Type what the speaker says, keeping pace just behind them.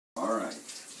right.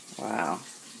 Wow.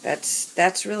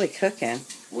 That's really cooking.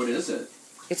 What is it?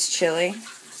 It's chili.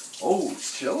 Oh,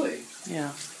 it's chili.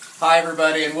 Yeah. Hi,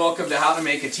 everybody, and welcome to How to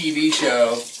Make a TV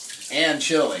Show and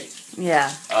Chili.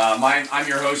 Yeah. I'm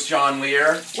your host, John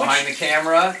Lehr. Behind the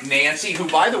camera, Nancy, who,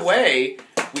 by the way,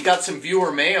 we got some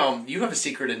viewer mail. You have a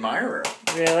secret admirer.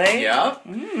 Really? Yeah.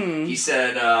 Mm. He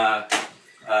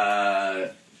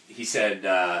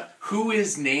said, who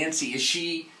is Nancy?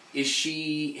 Is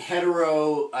she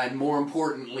hetero and, more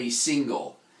importantly,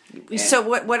 single? So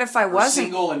what if I wasn't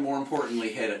single and, more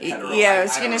importantly, hetero? Yeah, I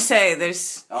was going to say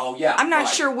there's. Oh yeah. I'm not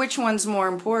sure which one's more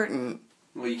important.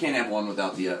 Well, you can't have one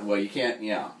without the other. Well, you can't.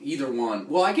 Yeah, either one.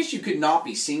 Well, I guess you could not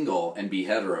be single and be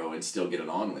hetero and still get it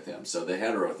on with him. So the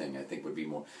hetero thing, I think, would be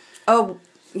more. Oh.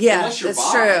 Yeah, that's true.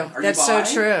 Are that's so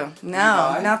true.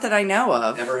 No, not that I know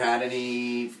of. Ever had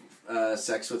any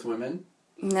sex with women?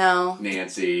 No.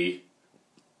 Nancy.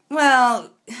 Well,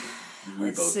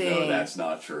 we both know that's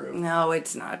not true. No,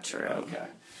 it's not true. Okay.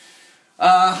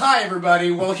 Hi,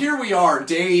 everybody. Well, here we are,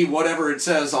 day whatever it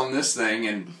says on this thing,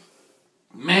 and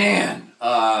man,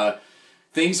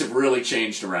 things have really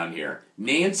changed around here.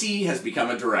 Nancy has become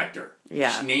a director.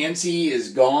 Yeah. Nancy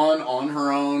is gone on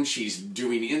her own. She's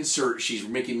doing she's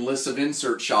making lists of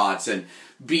insert shots and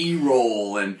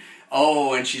B-roll and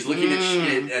she's looking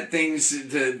at things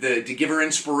to give her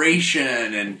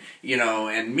inspiration and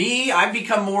and me, I've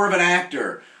become more of an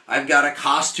actor. I've got a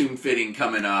costume fitting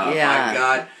coming up. Yeah. I've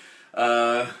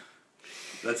got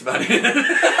that's about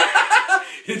it.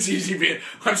 It's easy being.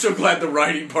 I'm so glad the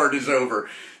writing part is over.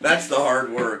 That's the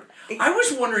hard work. I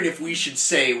was wondering if we should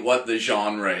say what the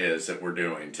genre is that we're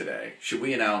doing today. Should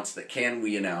we announce that? Can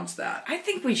we announce that? I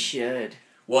think we should.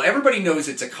 Well, everybody knows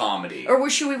it's a comedy. Or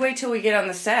should we wait till we get on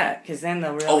the set? Because then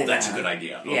they'll really know. Oh, that's a good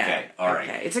idea. Yeah. Okay, all right.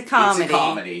 Okay. It's a comedy. It's a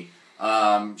comedy.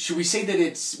 Should we say that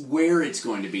it's where it's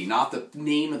going to be? Not the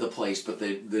name of the place, but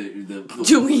the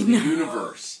Do we know?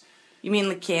 Universe. You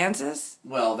mean Kansas?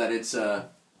 Well, that it's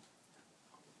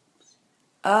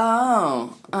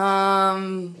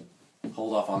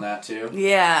hold off on that too.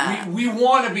 Yeah. We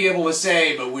want to be able to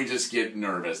say, but we just get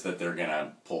nervous that they're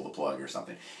gonna pull the plug or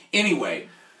something. Anyway,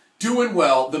 doing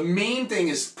well. The main thing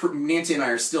is Nancy and I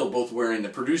are still both wearing the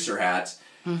producer hats.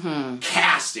 Mm-hmm.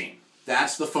 Casting.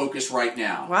 That's the focus right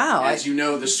now. Wow. As you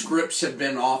know, the scripts have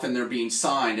been off and they're being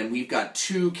signed, and we've got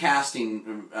 2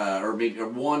 casting, or maybe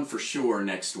 1 for sure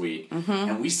next week. Mm-hmm.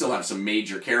 And we still have some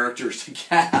major characters to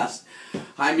cast.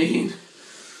 I mean,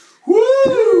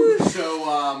 woo! So,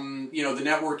 the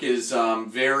network is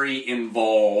very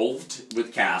involved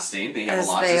with casting. They have a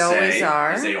lot to say.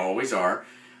 As they always are.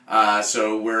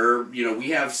 So we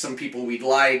have some people we'd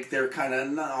like. They're kind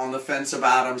of on the fence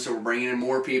about them, so we're bringing in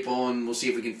more people, and we'll see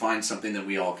if we can find something that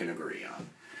we all can agree on.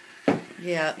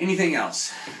 Yeah. Anything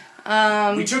else?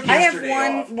 We took I yesterday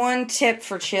have one tip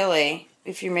for chili.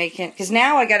 If you're making, because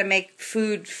now I got to make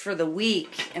food for the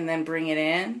week and then bring it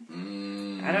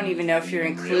in. I don't even know if you're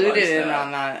included in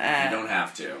on that. You don't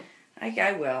have to.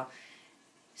 I will.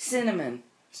 Cinnamon.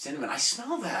 Cinnamon. I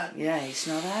smell that. Yeah, you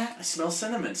smell that? I smell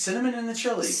cinnamon. Cinnamon in the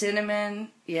chili. Cinnamon,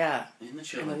 yeah. In the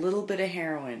chili. And a little bit of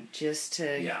heroin, just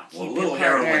to well, a little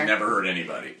heroin never hurt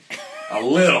anybody. A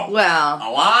little. Well.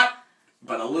 A lot,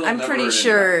 but a little. I'm pretty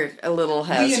sure a little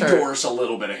has hurt. We endorse a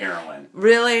little bit of heroin.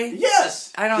 Really?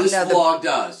 Yes. I don't know. This vlog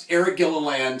does. Eric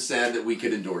Gilliland said that we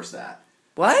could endorse that.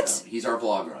 What? So he's our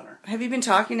vlog runner. Have you been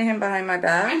talking to him behind my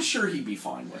back? I'm sure he'd be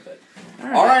fine with it.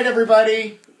 All right,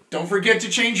 everybody. Don't forget to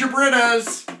change your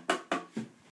Britas.